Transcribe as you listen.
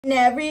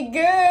Every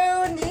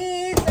girl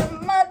needs a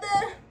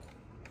mother,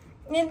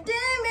 and damn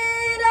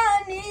it,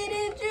 I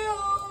needed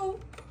you.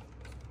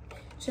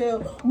 Chill.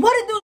 What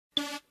it do?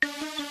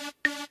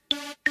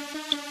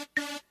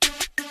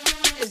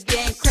 It's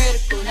getting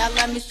critical. Now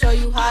let me show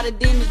you how the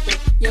demons do.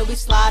 Yeah, we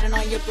sliding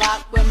on your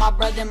block with my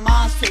brother and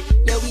mom's too.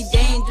 Yeah, we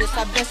dangerous.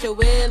 I bet you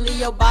will leave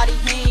your body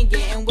hanging,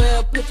 and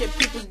we'll put your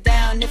peoples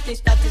down if they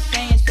start to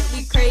saying shit.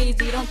 We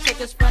crazy. Don't take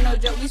us for no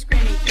joke. We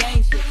screaming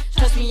gang shit.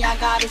 Trust me, I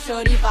got a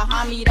shorty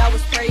behind me that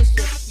was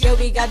crazy. Yeah,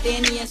 we got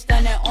Danny and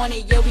Stunner on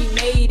it. Yeah, we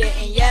made it,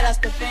 and yeah, that's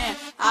the fan.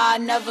 I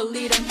never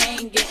leave them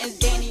hanging. It's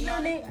Danny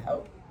on it.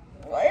 Oh,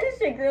 what is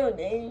your girl,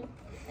 Danny?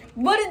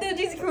 What it do,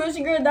 Jesus Crew? It's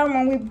your girl,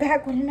 Diamond. We're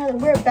back with another.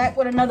 We're back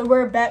with another.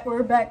 We're back. Chill.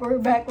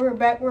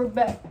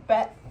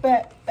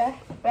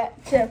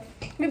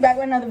 We're back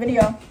with another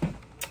video.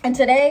 And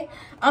today,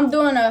 I'm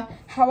doing a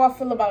how I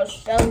feel about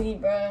Shellie,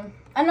 bro.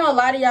 I know a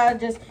lot of y'all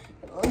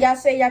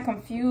say y'all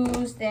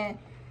confused and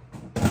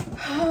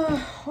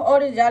all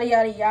this yada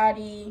yada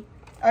yada.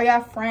 Are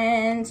y'all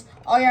friends?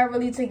 Are y'all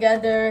really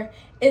together?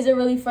 Is it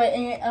really for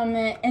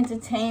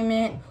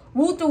entertainment?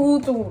 Woo to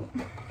woo to woo.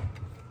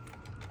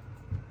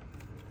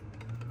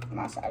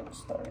 My side of the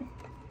story.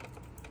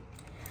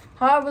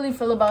 How I really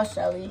feel about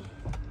Shellie.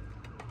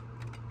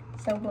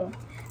 Simple.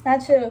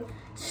 Not true.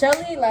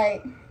 Shellie,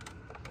 like,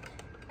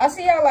 I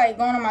see y'all like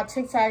going on my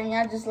TikTok and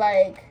y'all just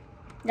like,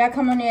 y'all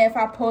come on there if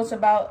I post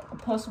about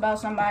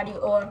somebody,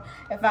 or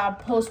if I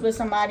post with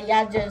somebody,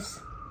 y'all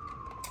just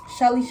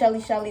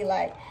Shellie,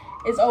 like,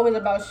 it's always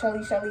about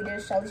Shellie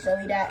this,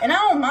 Shellie that. And I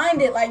don't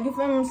mind it, like, you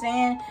feel what I'm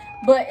saying?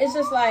 But it's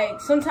just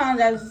like, sometimes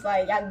I just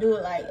like, I do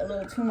it like a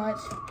little too much.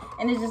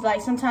 And it's just like,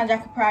 sometimes I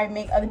could probably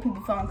make other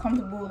people feel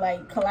uncomfortable,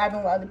 like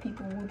collabing with other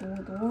people,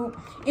 woo.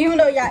 Even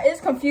though y'all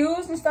is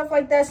confused and stuff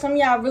like that. Some of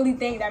y'all really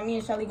think that me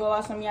and Shellie go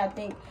out. Some of y'all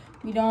think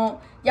we don't.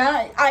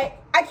 Y'all, I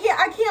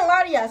can't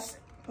lie to y'all.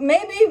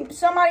 Maybe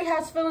somebody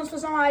has feelings for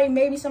somebody,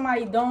 maybe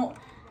somebody don't.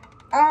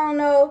 I don't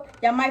know.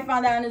 Y'all might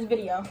find out in this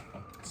video.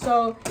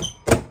 So,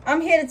 I'm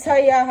here to tell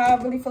y'all how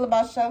I really feel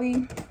about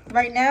Shellie.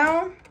 Right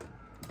now,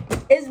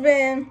 it's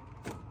been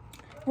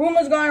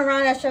rumors going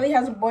around that Shellie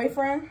has a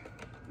boyfriend.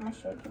 I'm not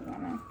sure what's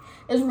going on.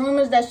 There's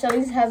rumors that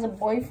Shellie has a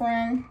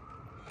boyfriend.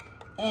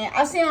 And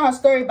I seen it on her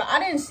story, but I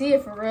didn't see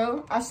it for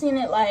real. I seen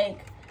it like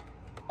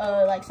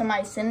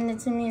somebody sending it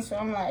to me. So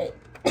I'm like,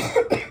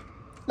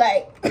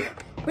 like,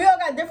 we all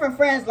got different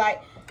friends.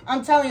 Like,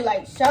 I'm telling you,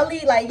 like,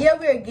 Shellie, like, yeah,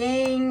 we're a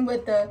gang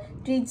with the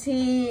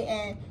GT,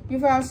 and you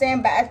know what I'm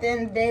saying? But at the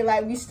end of the day,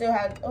 like, we still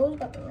have, oh, it's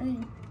about to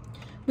rain.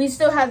 We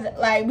still have,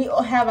 like, we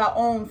all have our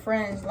own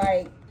friends.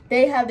 Like,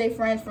 they have their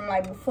friends from,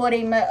 like, before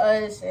they met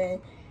us, and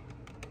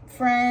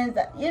friends,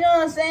 you know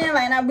what I'm saying?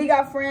 Like, now we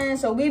got friends,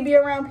 so we be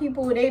around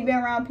people, they be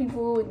around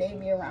people, they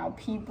be around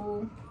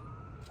people.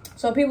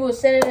 So people were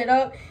setting it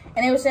up,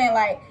 and they were saying,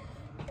 like,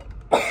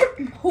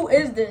 who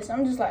is this?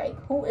 I'm just like,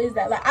 who is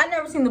that? Like, I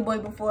never seen the boy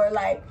before.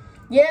 Like,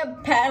 yeah,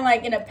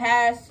 like in the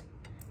past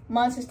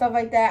months and stuff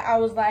like that, I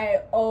was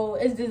like, oh,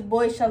 is this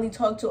boy Shellie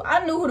talk to?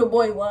 I knew who the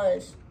boy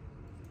was,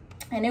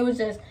 and it was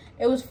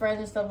friends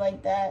and stuff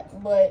like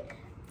that. But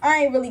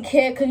I ain't really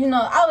care, cause you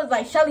know, I was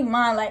like, Shellie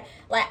mine. Like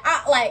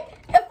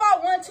if I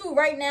want to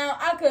right now,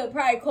 I could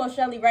probably call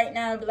Shellie right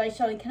now and be like,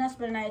 Shellie, can I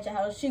spend the night at your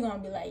house? She gonna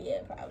be like, yeah,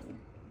 probably.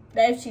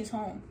 That if she's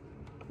home.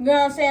 You know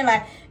what I'm saying?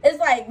 Like, it's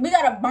like, we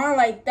got a bond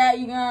like that,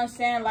 you know what I'm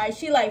saying? Like,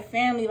 she like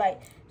family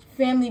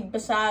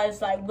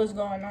besides, like, what's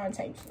going on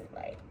type shit.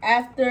 Like,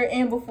 after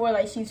and before,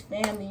 like, she's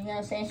family, you know what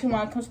I'm saying? She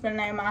want to come spend the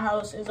night in my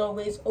house. It's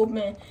always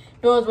open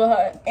doors with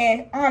her.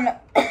 And, I don't know.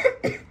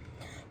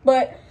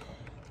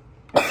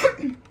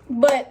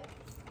 But,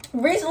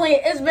 recently,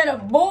 it's been a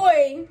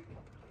boy.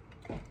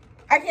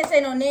 I can't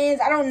say no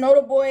names. I don't know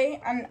the boy.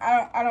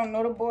 I don't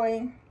know the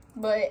boy.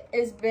 But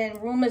it's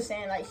been rumors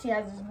saying, like, she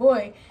has this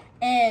boy.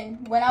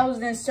 And when I was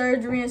in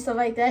surgery and stuff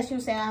like that, she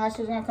was saying how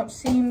she was going to come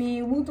see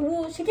me.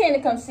 Woo. She came to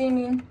come see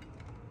me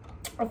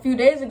a few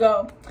days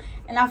ago.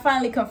 And I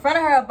finally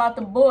confronted her about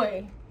the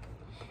boy.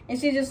 And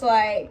she just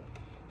like,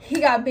 he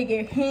got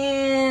bigger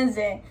hands.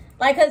 And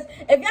like, because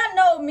if y'all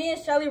know me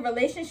and Shellie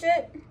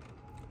relationship,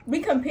 we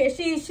compare.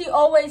 She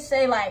always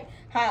say like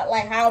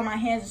how my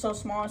hands are so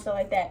small and stuff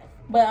like that.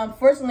 But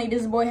unfortunately,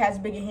 this boy has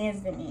bigger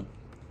hands than me.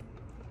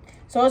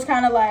 So it's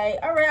kind of like,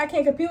 all right, I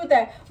can't compete with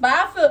that. But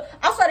I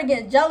started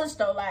getting jealous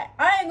though. Like,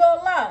 I ain't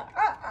gonna lie,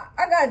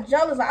 I got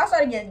jealous. Like, I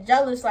started getting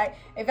jealous. Like,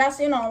 if I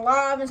seen on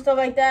live and stuff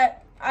like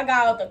that, I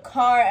got out the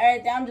car,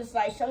 everything. I'm just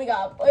like, Shellie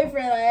got a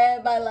boyfriend. Like,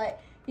 everybody, like,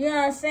 you know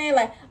what I'm saying?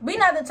 Like, we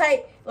not the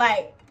type.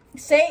 Like,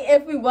 say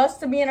if we was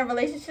to be in a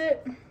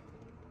relationship,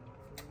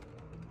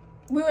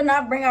 we would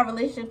not bring our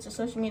relationship to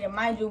social media.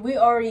 Mind you, we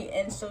already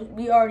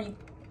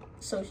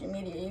social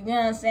media. You know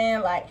what I'm saying?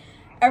 Like,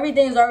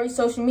 everything's already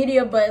social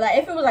media, but like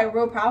if it was like a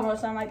real problem or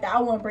something like that, I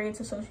wouldn't bring it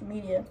to social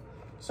media.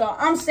 So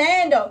I'm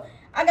saying though,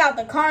 I got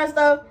the car and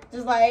stuff,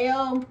 just like,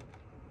 yo,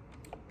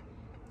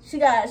 she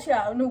got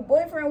a new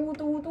boyfriend,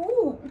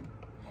 woo.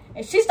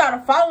 And she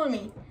started following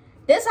me.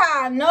 This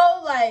how I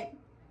know, like,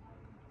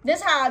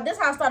 this how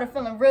I started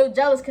feeling real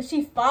jealous, because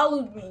she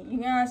followed me. You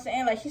know what I'm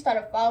saying? Like, she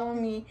started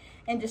following me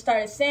and just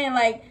started saying,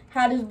 like,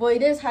 how this boy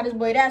this, how this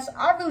boy that. So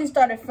I really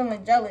started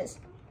feeling jealous.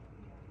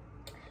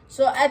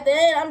 So at the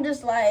end, I'm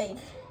just like,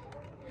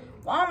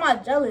 why am I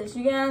jealous?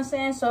 You get what I'm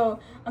saying? So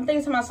I'm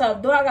thinking to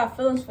myself, do I got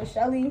feelings for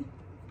Shellie?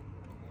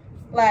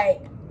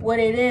 Like, what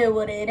it is,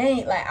 what it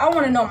ain't. Like, I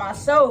want to know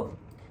myself.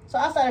 So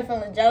I started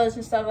feeling jealous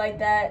and stuff like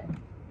that.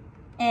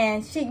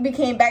 And she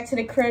came back to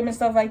the crib and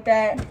stuff like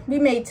that. We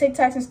made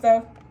TikToks and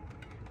stuff.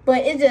 But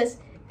it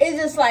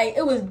just like,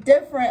 it was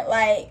different.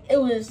 Like, it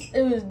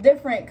was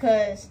different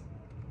because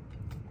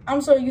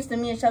I'm so used to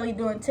me and Shellie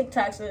doing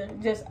TikToks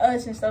of just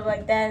us and stuff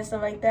like that and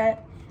stuff like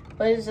that.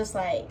 But it's just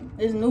like,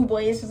 this new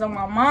boy, it's just on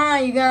my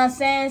mind, you know what I'm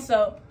saying?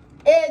 So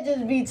it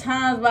just be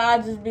times where I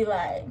just be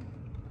like,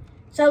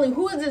 Shellie,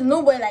 who is this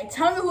new boy? Like,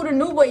 tell me who the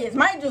new boy is.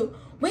 Mind you,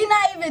 we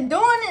not even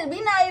doing it.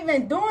 We not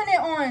even doing it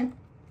on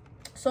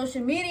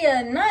social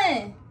media or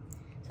nothing.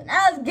 So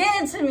now it's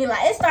getting to me.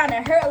 Like, it's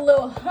starting to hurt a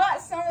little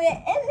hot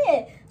somewhere in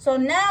here. So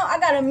now I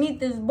got to meet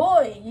this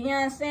boy. You know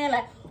what I'm saying?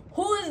 Like,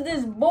 who is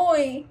this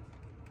boy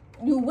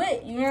you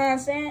with? You know what I'm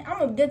saying? I'm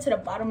going to get to the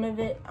bottom of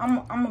it.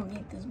 I'm going to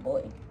meet this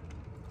boy.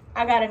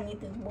 I got to meet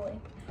this boy.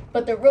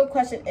 But the real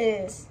question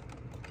is,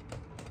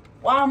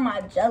 why am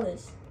I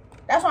jealous?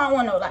 That's what I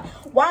want to know. Like,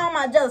 why am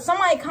I jealous?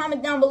 Somebody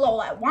comment down below.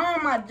 Like, why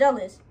am I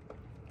jealous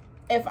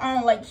if I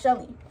don't like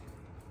Shellie?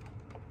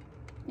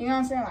 You know what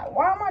I'm saying? Like,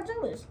 why am I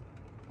jealous?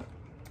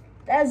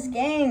 That's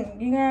gang.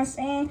 You know what I'm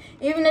saying?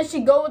 Even if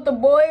she go with the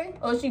boy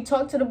or she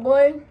talk to the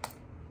boy,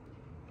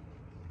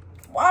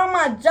 why am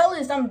I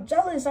jealous? I'm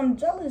jealous. I'm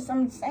jealous.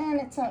 I'm saying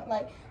it.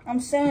 I'm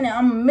saying it.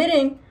 I'm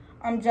admitting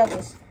I'm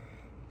jealous.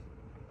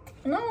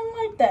 And I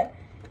don't like that.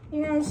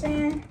 You know what I'm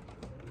saying?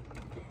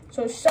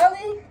 So,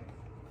 Shellie,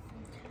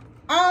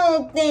 I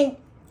don't think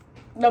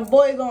the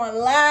boy gonna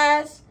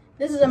last.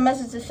 This is a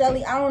message to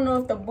Shellie. I don't know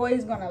if the boy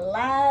is gonna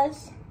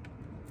last.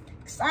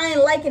 Cause I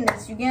ain't liking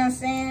this. You get what I'm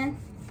saying?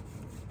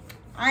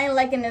 I ain't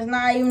liking this,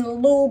 not even a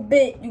little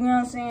bit. You know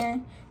what I'm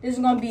saying? This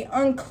is gonna be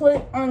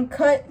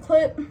uncut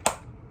clip.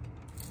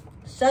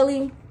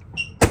 Shellie,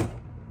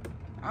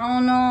 I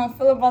don't know how I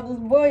feel about this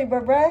boy,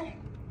 bruh.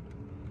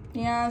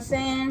 You know what I'm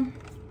saying?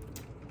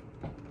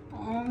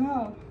 I don't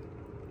know.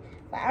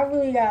 But I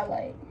really got,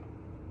 like,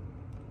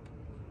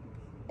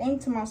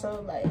 think to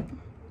myself, like,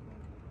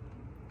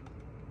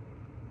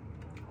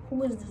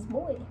 who is this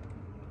boy?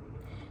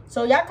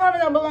 So y'all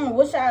comment down below.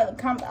 What should I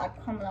comment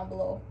down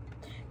below?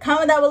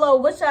 Comment down below.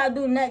 What should I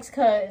do next?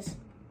 Cause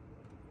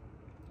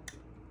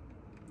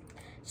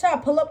should I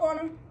pull up on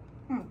him?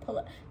 I'm gonna pull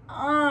up.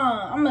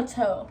 I'm gonna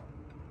tell.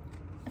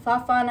 If I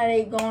find out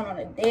they going on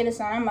a date or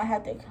something, I might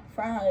have to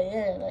confront her.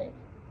 Yeah, like,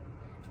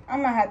 I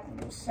might have to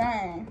do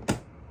something.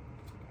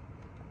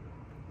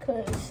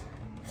 Cause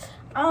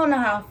I don't know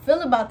how I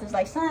feel about this.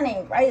 Like, something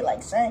ain't right.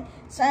 Like, something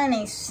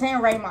ain't sitting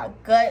right in my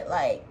gut.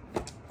 Like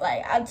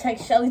I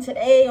text Shellie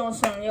today on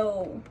some,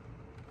 yo,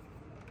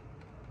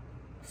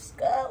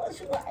 Scott, what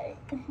you like?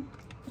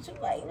 What you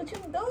like? What you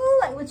do?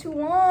 Like, what you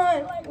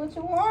want? Like, what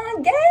you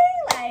want, gang?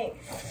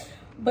 Like,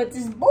 but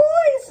this boy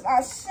is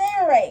not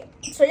sitting right.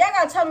 So y'all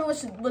gotta tell me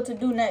what to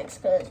do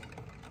next, cause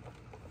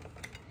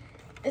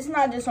it's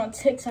not just on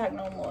TikTok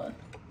no more.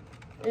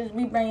 It's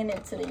we bringing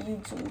it to the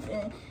YouTube,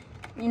 and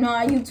you know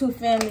our YouTube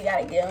family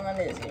gotta get on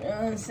this. You know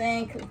what I'm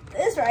saying? Cause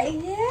this right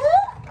here,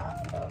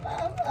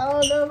 I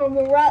don't know if I'm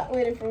gonna rock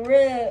with it for real.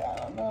 I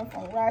don't know if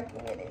I'm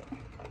rocking with it.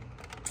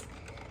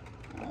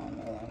 I don't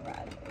know if I'm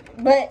rocking with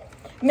it. But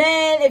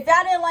man, if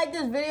y'all didn't like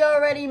this video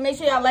already, make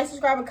sure y'all like,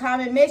 subscribe, and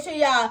comment. Make sure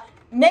y'all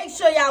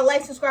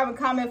like, subscribe, and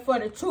comment for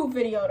the true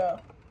video though.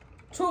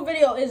 True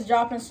video is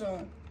dropping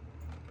soon.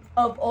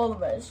 Of all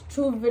of us.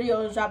 True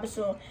video is dropping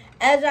soon.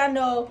 As y'all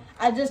know,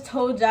 I just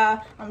told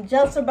y'all I'm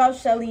jealous about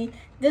Shellie,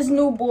 this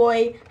new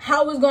boy,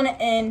 how it's gonna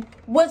end,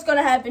 what's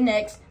gonna happen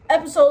next.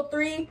 Episode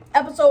 3,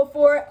 episode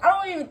 4. I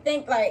don't even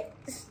think, like,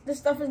 this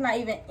stuff is not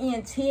even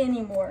ENT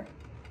anymore.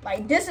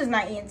 Like, this is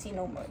not ENT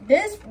no more.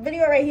 This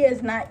video right here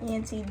is not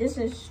ENT. This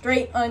is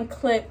straight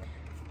unclipped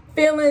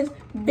feelings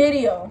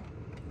video.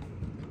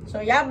 So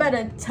y'all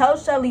better tell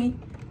Shellie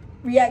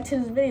react to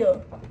this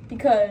video,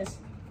 because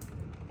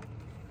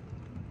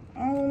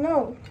I don't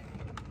know.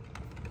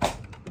 I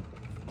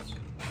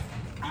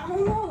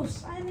don't know.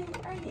 Signing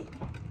right.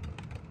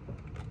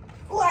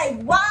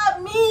 Like, why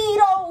me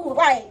though?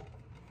 Like,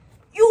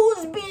 you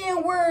was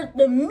being weird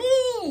to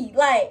me.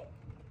 Like,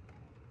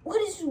 what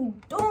is you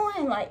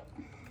doing? Like,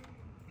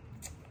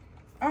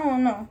 I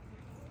don't know.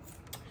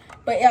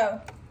 But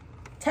yo,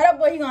 tell that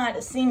boy he gonna have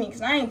to see me,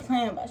 because I ain't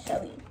playing about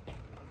Shellie.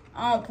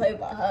 I don't play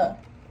about her.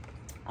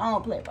 I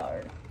don't play about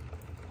her.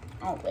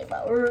 I don't play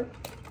about her.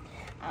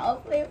 I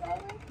don't play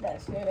about her.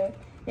 That's good.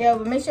 Yeah,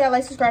 but make sure y'all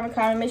like, subscribe, and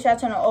comment. Make sure y'all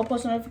turn on all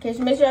post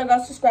notifications. Make sure y'all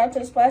go subscribe to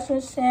the Splash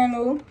News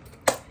channel.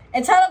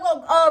 And tell her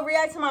to go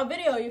react to my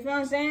video. You feel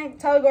what I'm saying?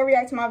 Tell her to go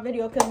react to my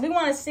video, because we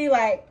want to see,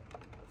 like,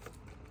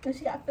 does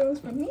she got feelings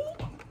for me?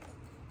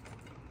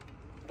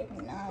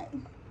 Maybe not.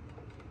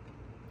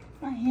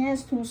 My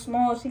hands too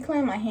small. She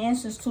claimed my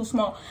hands is too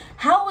small.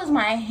 How is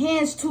my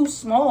hands too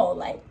small?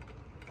 Like,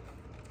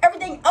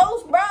 everything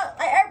else, bro.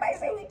 Like, everybody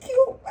say we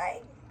cute.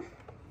 Like,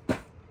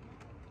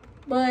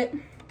 but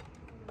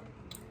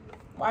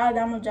why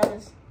I'm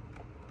jealous?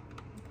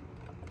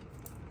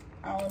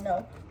 I don't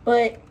know.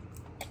 But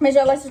make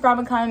sure y'all like, subscribe,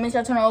 and comment. Make sure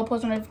y'all turn on all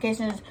post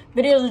notifications.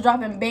 Videos are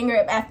dropping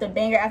banger after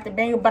banger after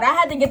banger. But I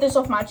had to get this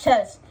off my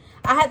chest.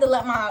 I had to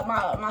let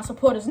my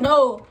supporters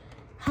know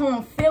how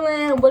I'm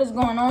feeling, what is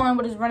going on,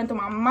 what is running through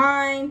my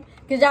mind.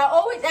 Because y'all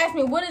always ask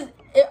me,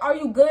 are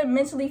you good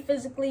mentally,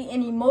 physically,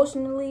 and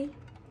emotionally?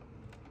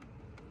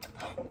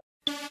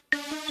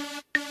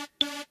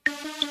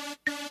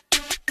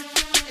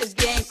 It's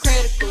getting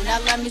critical. Now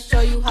let me show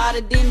you how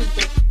the demons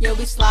do. Yeah,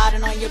 we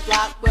sliding on your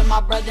block where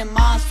my brother and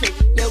mom's take.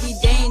 Yeah, we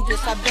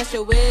dangerous. I bet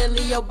you will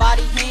leave your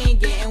body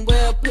hanging. And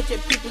we'll put your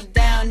peoples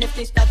down if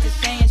they start to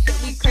saying shit.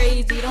 We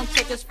crazy. Don't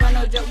take us for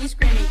no joke. We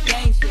screaming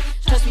gang shit.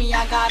 Trust me,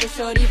 I got a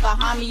shorty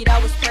behind me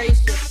that was crazy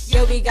shit.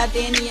 Yeah, we got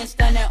Danny and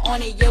Stunner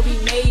on it. Yeah, we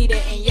made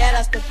it. And yeah,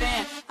 that's the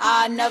fan.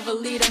 I never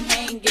leave them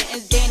hanging.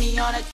 It's Danny on it.